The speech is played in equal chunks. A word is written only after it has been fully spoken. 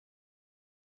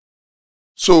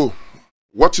So,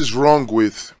 what is wrong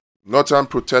with northern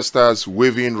protesters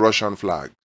waving Russian flag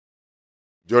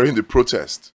during the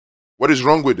protest? What is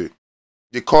wrong with it?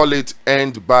 They call it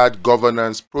End Bad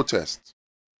Governance protest.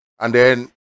 And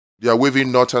then they are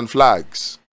waving northern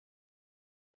flags.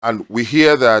 And we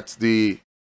hear that the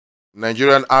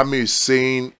Nigerian Army is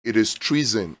saying it is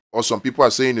treason, or some people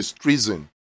are saying it's treason.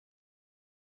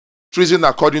 Treason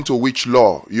according to which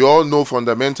law? You all know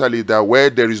fundamentally that where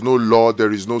there is no law,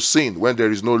 there is no sin. When there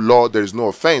is no law, there is no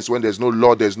offense. When there is no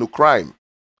law, there is no crime.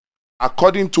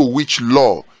 According to which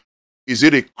law? Is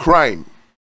it a crime?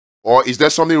 Or is there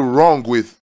something wrong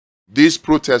with these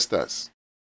protesters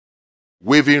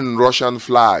waving Russian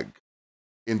flag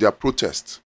in their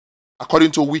protest?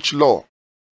 According to which law?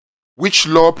 Which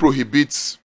law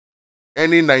prohibits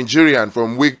any Nigerian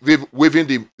from waving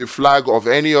the flag of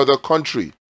any other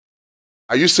country?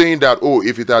 Are you saying that, oh,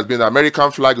 if it had been an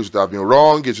American flag, it should have been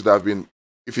wrong, it should have been,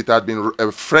 if it had been a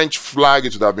French flag,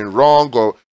 it should have been wrong,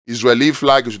 or Israeli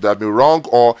flag, it should have been wrong,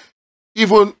 or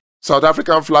even South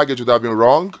African flag, it should have been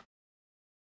wrong?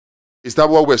 Is that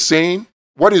what we're saying?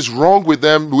 What is wrong with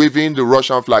them waving the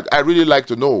Russian flag? I really like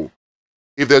to know.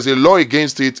 If there's a law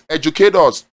against it, educate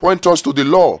us, point us to the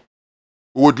law.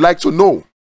 We would like to know.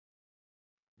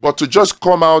 But to just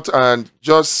come out and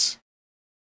just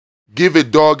give a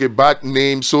dog a bad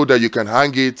name so that you can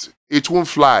hang it, it won't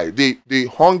fly. The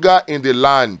hunger in the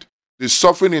land, the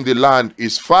suffering in the land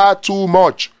is far too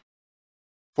much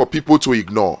for people to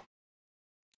ignore.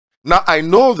 Now, I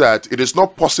know that it is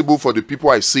not possible for the people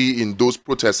I see in those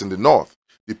protests in the north,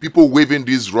 the people waving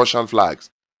these Russian flags.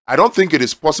 I don't think it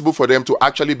is possible for them to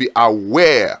actually be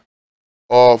aware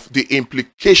of the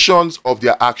implications of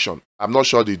their action. I'm not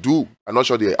sure they do. I'm not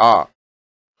sure they are.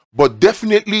 But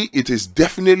definitely, it is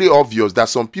definitely obvious that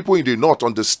some people in the north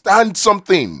understand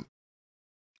something.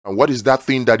 And what is that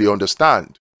thing that they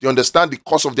understand? They understand the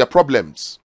cause of their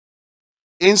problems.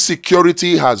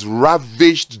 Insecurity has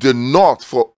ravaged the north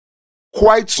for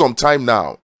quite some time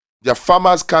now. Their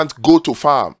farmers can't go to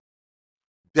farm.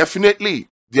 Definitely,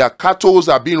 their cattle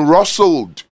are being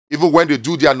rustled even when they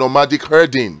do their nomadic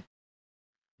herding.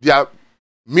 Their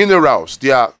minerals,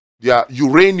 their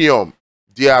uranium,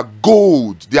 their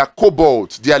gold, their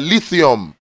cobalt, their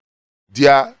lithium,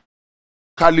 their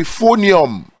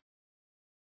californium,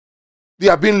 they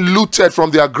are being looted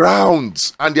from their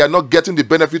grounds and they are not getting the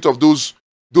benefit of those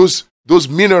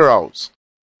minerals.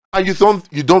 And you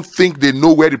don't think they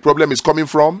know where the problem is coming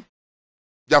from?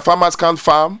 Their farmers can't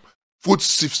farm. Food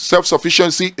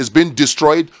self-sufficiency is being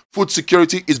destroyed. Food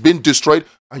security is being destroyed.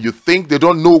 And you think they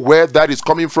don't know where that is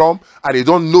coming from? And they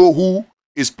don't know who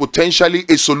is potentially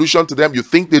a solution to them? You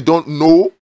think they don't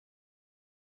know?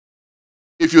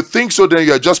 If you think so, then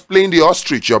you're just playing the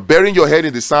ostrich. You're burying your head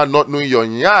in the sand, not knowing your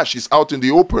nyash is out in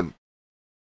the open.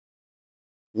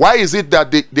 Why is it that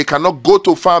they cannot go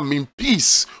to farm in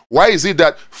peace? Why is it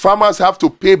that farmers have to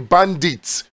pay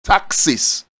bandits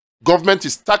taxes? Government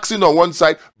is taxing on one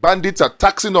side, bandits are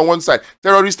taxing on one side,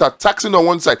 terrorists are taxing on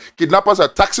one side, kidnappers are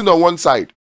taxing on one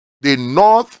side. The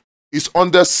north is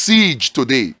under siege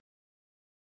today.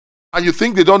 And you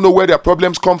think they don't know where their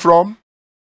problems come from?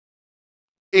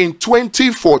 In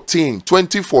 2014,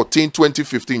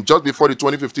 2015, just before the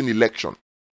 2015 election,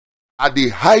 at the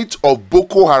height of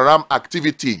Boko Haram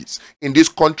activities in this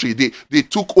country, they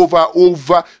took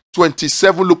over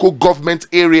 27 local government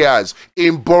areas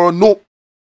in Borno.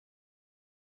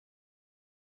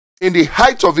 In the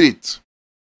height of it,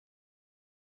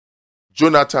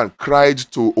 Jonathan cried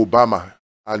to Obama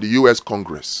and the US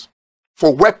Congress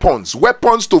for weapons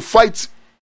to fight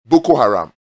Boko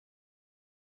Haram.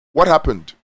 What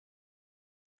happened?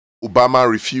 Obama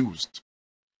refused.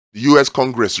 The US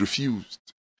Congress refused.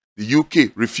 The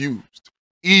UK refused.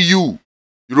 EU,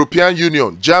 European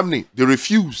Union, Germany, they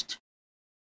refused.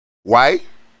 Why?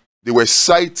 They were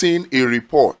citing a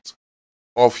report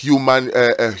of human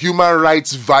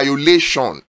rights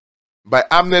violation by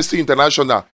Amnesty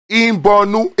International in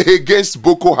Borno against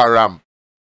Boko Haram.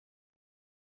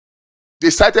 They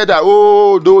cited that,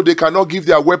 oh, no, they cannot give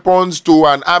their weapons to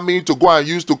an army to go and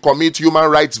use to commit human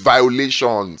rights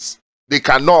violations. They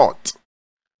cannot.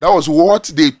 That was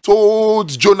what they told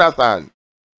Jonathan.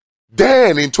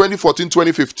 Then in 2014,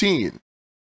 2015,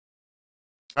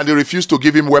 and they refused to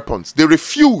give him weapons. They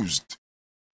refused.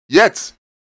 Yet,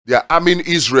 they are arming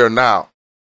Israel now.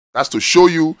 That's to show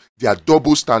you their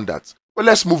double standards. But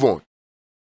let's move on.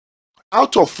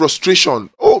 Out of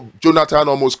frustration, oh, Jonathan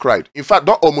almost cried. In fact,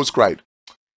 not almost cried.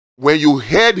 When you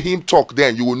heard him talk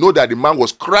then, you will know that the man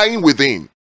was crying within.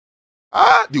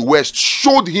 The West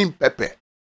showed him pepper.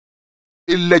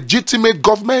 A legitimate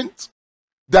government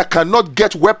that cannot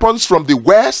get weapons from the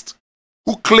West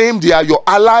who claim they are your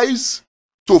allies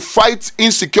to fight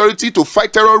insecurity, to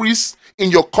fight terrorists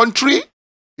in your country.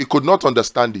 He could not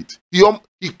understand it.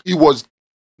 He was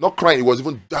not crying, he was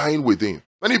even dying within.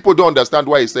 Many people don't understand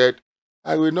why he said,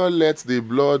 I will not let the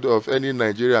blood of any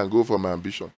Nigerian go for my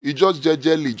ambition. He just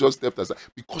gently stepped aside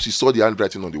because he saw the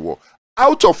handwriting on the wall.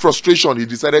 Out of frustration, he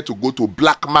decided to go to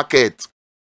black market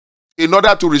in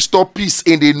order to restore peace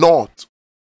in the north,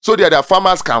 so that their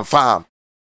farmers can farm,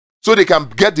 so they can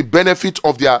get the benefit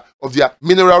of their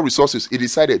mineral resources.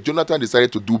 Jonathan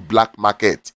decided to do black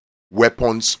market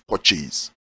weapons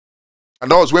purchase. And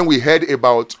that was when we heard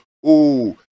about,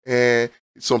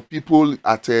 some people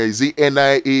at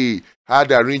ZNIA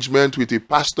had arrangement with a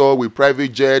pastor with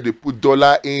private jet, they put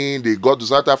dollar in, they got to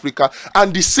South Africa,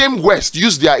 and the same West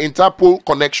used their Interpol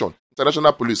connection,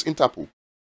 international police, Interpol,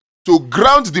 to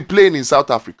ground the plane in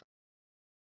South Africa,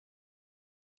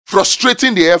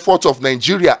 frustrating the efforts of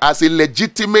Nigeria as a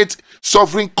legitimate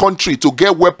sovereign country to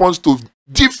get weapons to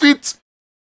defeat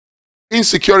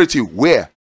insecurity. Where?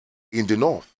 In the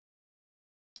north.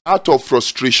 Out of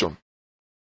frustration,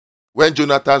 when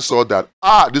Jonathan saw that,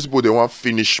 these people, they want to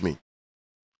finish me,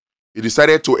 he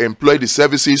decided to employ the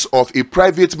services of a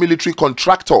private military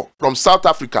contractor from South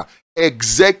Africa,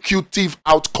 Executive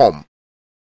Outcome.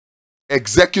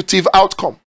 Executive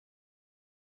Outcome.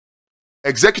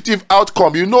 Executive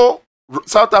Outcome, you know,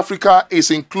 South Africa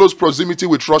is in close proximity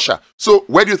with Russia. So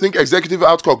where do you think Executive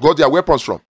Outcome got their weapons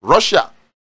from? Russia.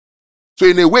 So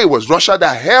in a way, it was Russia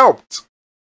that helped,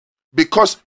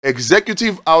 because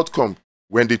Executive Outcome,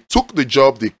 when they took the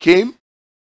job, they came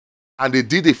and they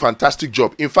did a fantastic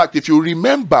job. In fact, if you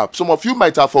remember, some of you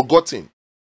might have forgotten,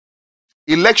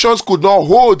 elections could not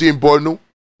hold in Borno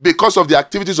because of the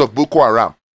activities of Boko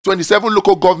Haram. 27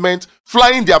 local governments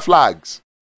flying their flags.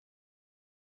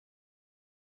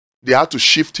 They had to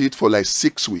shift it for like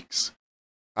 6 weeks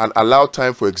and allow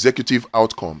time for Executive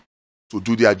Outcome to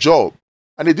do their job.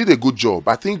 And they did a good job.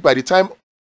 I think by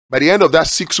the end of that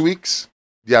 6 weeks,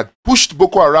 they had pushed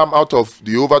Boko Haram out of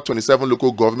the over 27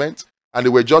 local governments, and they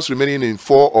were just remaining in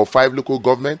 4 or 5 local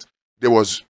governments. There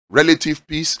was relative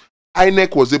peace.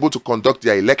 INEC was able to conduct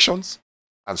their elections,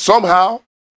 and somehow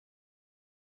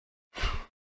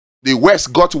the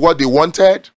West got what they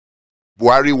wanted.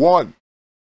 Buhari won.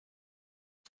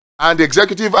 And the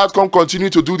Executive Outcome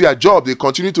continued to do their job. They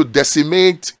continued to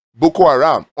decimate Boko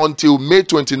Haram until May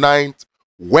 29th,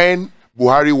 when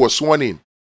Buhari was sworn in.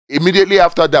 Immediately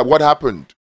after that, what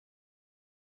happened?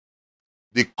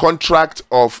 The contract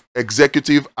of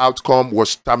Executive Outcome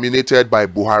was terminated by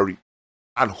Buhari.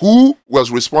 And who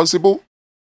was responsible?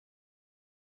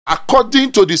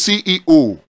 According to the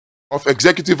CEO of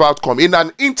Executive Outcome, in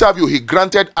an interview he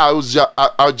granted Al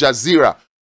Jazeera,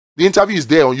 the interview is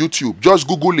there on YouTube, just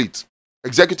Google it.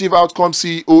 Executive Outcome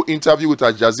CEO interview with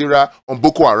Al Jazeera on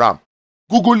Boko Haram.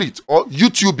 Google it or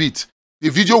YouTube it. The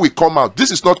video will come out.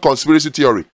 This is not conspiracy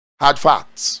theory. Hard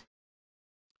facts.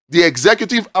 The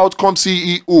Executive Outcome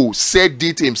CEO said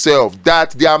it himself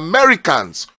that the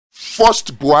Americans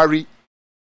forced Buhari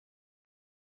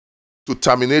to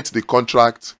terminate the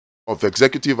contract of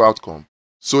Executive Outcome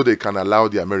so they can allow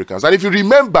the Americans. And if you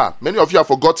remember, many of you have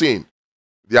forgotten,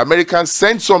 the Americans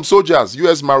sent some soldiers,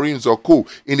 US Marines or co,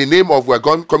 in the name of we're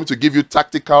coming to give you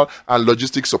tactical and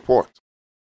logistic support.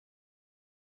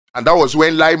 And that was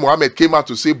when Lai Mohammed came out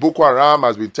to say Boko Haram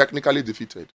has been technically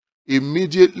defeated.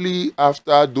 Immediately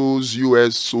after those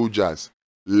US soldiers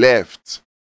left,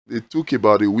 they took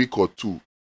about a week or two.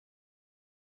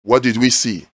 What did we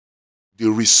see? The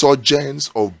resurgence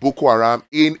of Boko Haram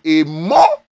in a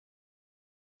more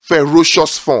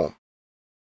ferocious form.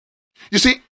 You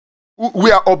see,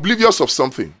 we are oblivious of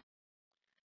something.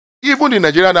 Even the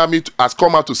Nigerian Army has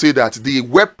come out to say that the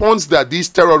weapons that these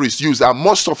terrorists use are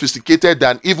more sophisticated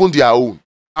than even their own.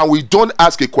 And we don't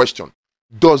ask a question.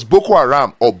 Does Boko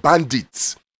Haram or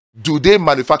bandits, do they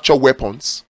manufacture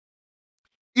weapons?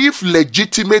 If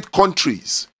legitimate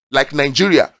countries like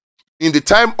Nigeria, in the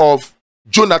time of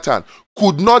Jonathan,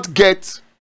 could not get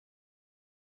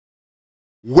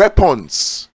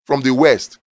weapons from the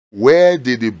West, where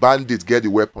did the bandits get the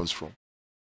weapons from?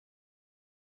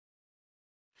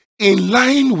 In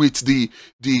line with the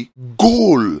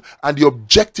goal and the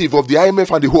objective of the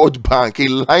IMF and the World Bank,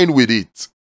 in line with it,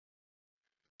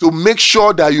 to make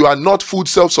sure that you are not food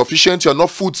self-sufficient, you are not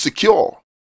food secure.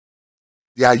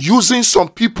 They are using some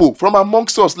people from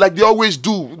amongst us, like they always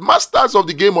do, masters of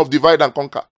the game of divide and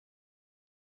conquer,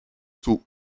 to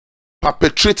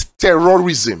perpetrate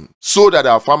terrorism so that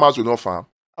our farmers will not farm.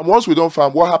 And once we don't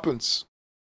farm, what happens?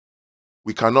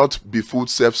 We cannot be food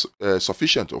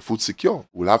self-sufficient or food secure.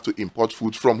 We'll have to import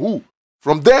food from who?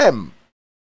 From them.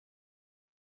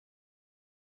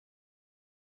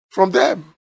 From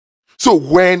them. So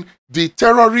when the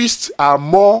terrorists are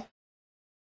more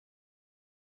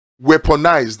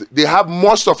weaponized, they have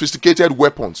more sophisticated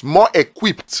weapons, more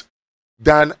equipped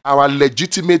than our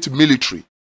legitimate military,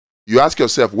 you ask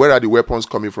yourself, where are the weapons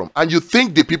coming from? And you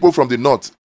think the people from the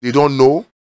north, they don't know?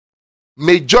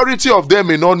 Majority of them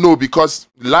may not know because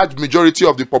large majority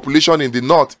of the population in the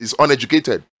north is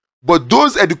uneducated. But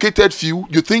those educated few,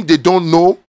 you think they don't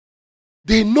know?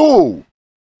 They know.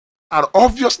 And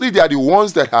obviously they are the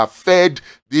ones that have fed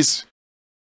this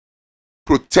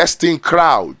protesting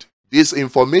crowd this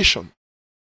information.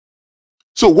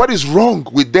 So what is wrong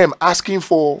with them asking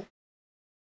for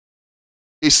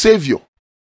a savior?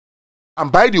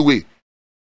 And by the way,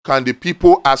 can the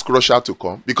people ask Russia to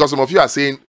come? Because some of you are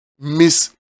saying,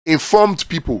 misinformed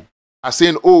people are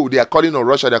saying, oh, they are calling on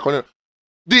Russia, they are calling.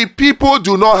 The people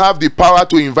do not have the power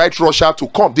to invite Russia to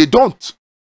come. They don't.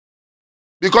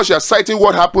 Because you are citing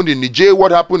what happened in Niger,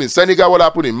 what happened in Senegal, what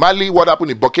happened in Mali, what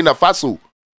happened in Burkina Faso.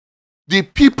 The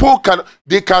people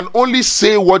can only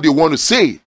say what they want to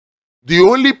say. The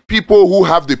only people who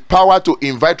have the power to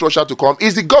invite Russia to come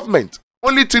is the government.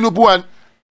 Only Tinubu and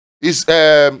his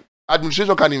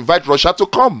administration can invite Russia to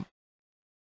come.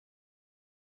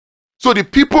 So the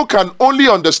people can only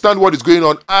understand what is going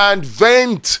on and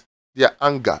vent their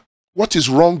anger. What is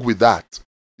wrong with that?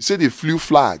 You say they flew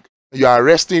flag. You are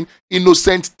arresting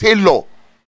innocent tailor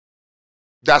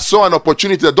that saw an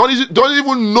opportunity that don't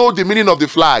even know the meaning of the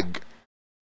flag.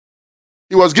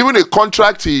 He was given a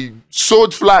contract, he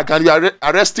sold flag, and you are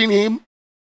arresting him.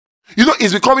 You know,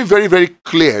 it's becoming very, very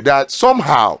clear that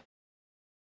somehow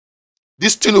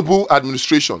this Tinubu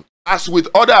administration, as with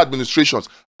other administrations,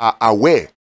 are aware,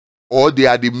 or they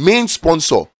are the main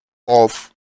sponsor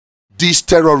of these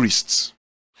terrorists.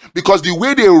 Because the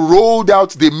way they rolled out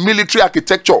the military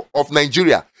architecture of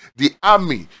Nigeria, the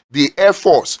army, the air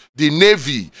force, the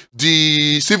navy,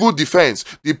 the civil defense,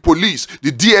 the police,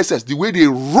 the DSS, the way they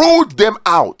rolled them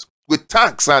out with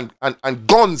tanks and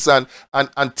guns and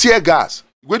tear gas,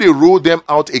 the way they rolled them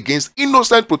out against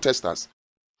innocent protesters.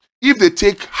 If they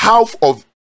take half of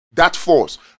that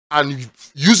force and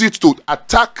use it to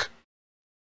attack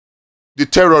the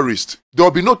terrorists, there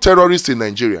will be no terrorists in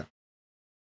Nigeria.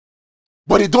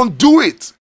 But they don't do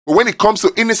it. But when it comes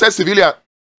to innocent civilians,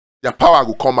 their power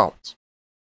will come out.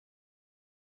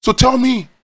 So tell me,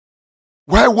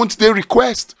 why won't they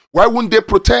request? Why won't they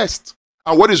protest?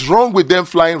 And what is wrong with them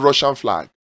flying Russian flag?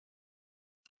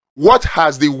 What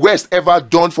has the West ever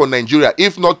done for Nigeria,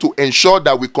 if not to ensure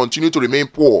that we continue to remain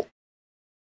poor?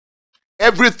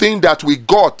 Everything that we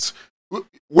got,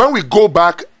 when we go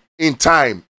back in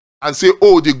time, and say,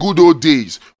 oh, the good old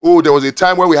days. Oh, there was a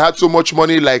time when we had so much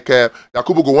money, like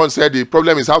Yakubu Gowon said, the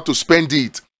problem is how to spend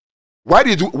it. Why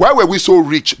were we so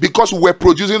rich? Because we were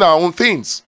producing our own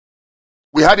things.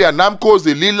 We had the Anamcos,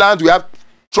 the Leland, we have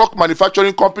truck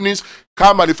manufacturing companies,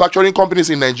 car manufacturing companies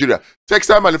in Nigeria,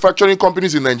 textile manufacturing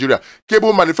companies in Nigeria,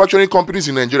 cable manufacturing companies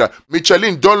in Nigeria,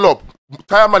 Michelin, Dunlop,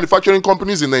 tire manufacturing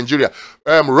companies in Nigeria,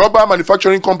 rubber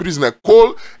manufacturing companies in Nigeria,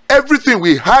 coal, everything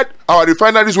we had, our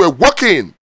refineries were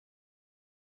working.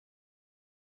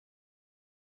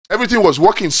 Everything was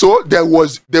working, so there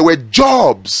were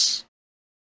jobs.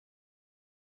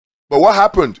 But what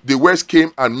happened? The West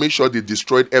came and made sure they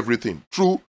destroyed everything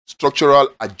through structural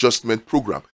adjustment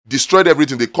program. Destroyed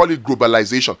everything. They call it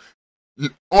globalization.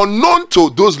 Unknown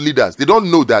to those leaders, they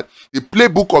don't know that the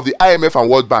playbook of the IMF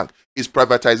and World Bank is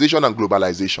privatization and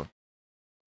globalization.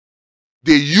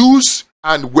 They use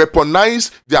and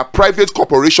weaponize their private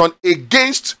corporation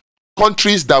against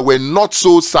countries that were not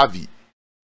so savvy.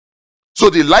 So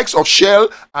the likes of Shell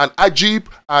and Ajib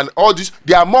and all this,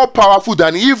 they are more powerful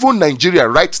than even Nigeria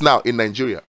right now in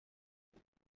Nigeria.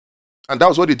 And that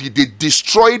was what they did. They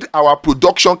destroyed our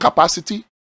production capacity.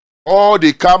 All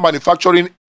the car manufacturing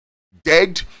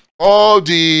dead. All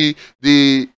the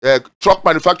truck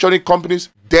manufacturing companies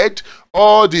dead.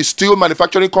 All the steel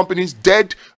manufacturing companies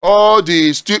dead. All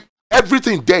the steel,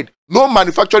 everything dead. No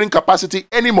manufacturing capacity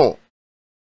anymore.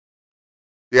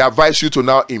 They advise you to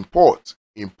now import.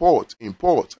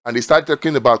 And they start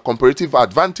talking about comparative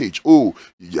advantage. Oh,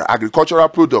 your agricultural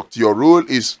product, your role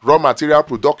is raw material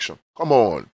production. Come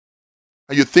on.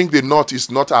 And you think the North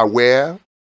is not aware?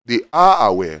 They are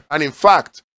aware. And in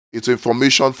fact, it's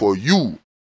information for you.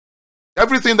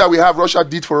 Everything that we have, Russia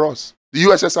did for us. The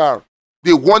USSR.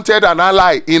 They wanted an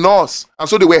ally in us. And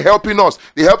so they were helping us.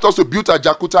 They helped us to build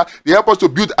Ajakuta. They helped us to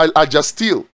build Aja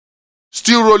Steel.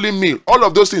 Steel rolling mill. All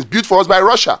of those things built for us by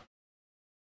Russia.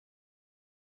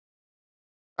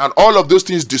 And all of those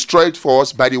things destroyed for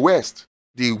us by the West.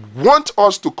 They want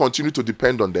us to continue to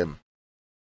depend on them.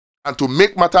 And to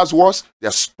make matters worse, they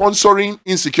are sponsoring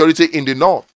insecurity in the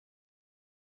north.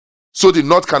 So the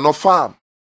north cannot farm.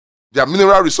 Their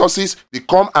mineral resources, they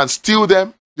come and steal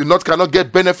them. The north cannot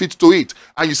get benefit to it.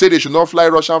 And you say they should not fly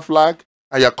Russian flag,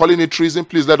 and you're calling it treason.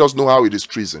 Please let us know how it is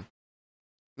treason.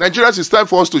 Nigerians, it's time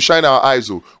for us to shine our eyes.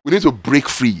 Oh. We need to break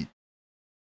free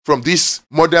from this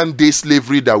modern day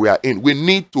slavery that we are in. We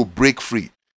need to break free.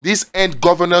 This end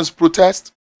governance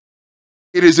protest,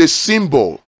 it is a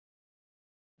symbol.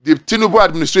 The Tinubu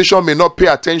administration may not pay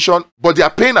attention, but they are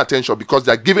paying attention because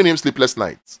they are giving him sleepless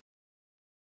nights.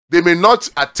 They may not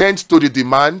attend to the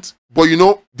demand, but you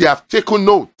know, they have taken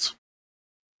note.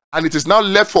 And it is now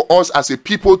left for us as a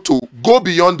people to go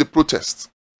beyond the protest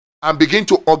and begin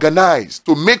to organize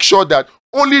to make sure that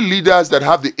only leaders that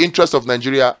have the interests of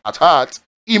Nigeria at heart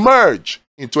emerge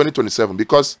in 2027,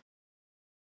 because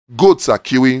goats are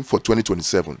queuing for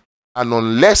 2027. And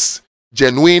unless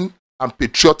genuine and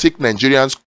patriotic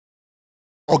Nigerians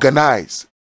organize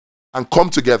and come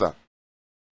together,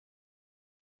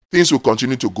 things will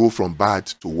continue to go from bad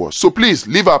to worse. So please,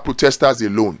 leave our protesters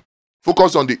alone.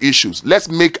 Focus on the issues. Let's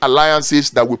make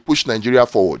alliances that will push Nigeria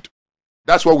forward.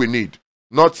 That's what we need,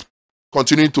 not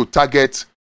continuing to target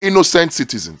innocent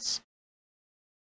citizens.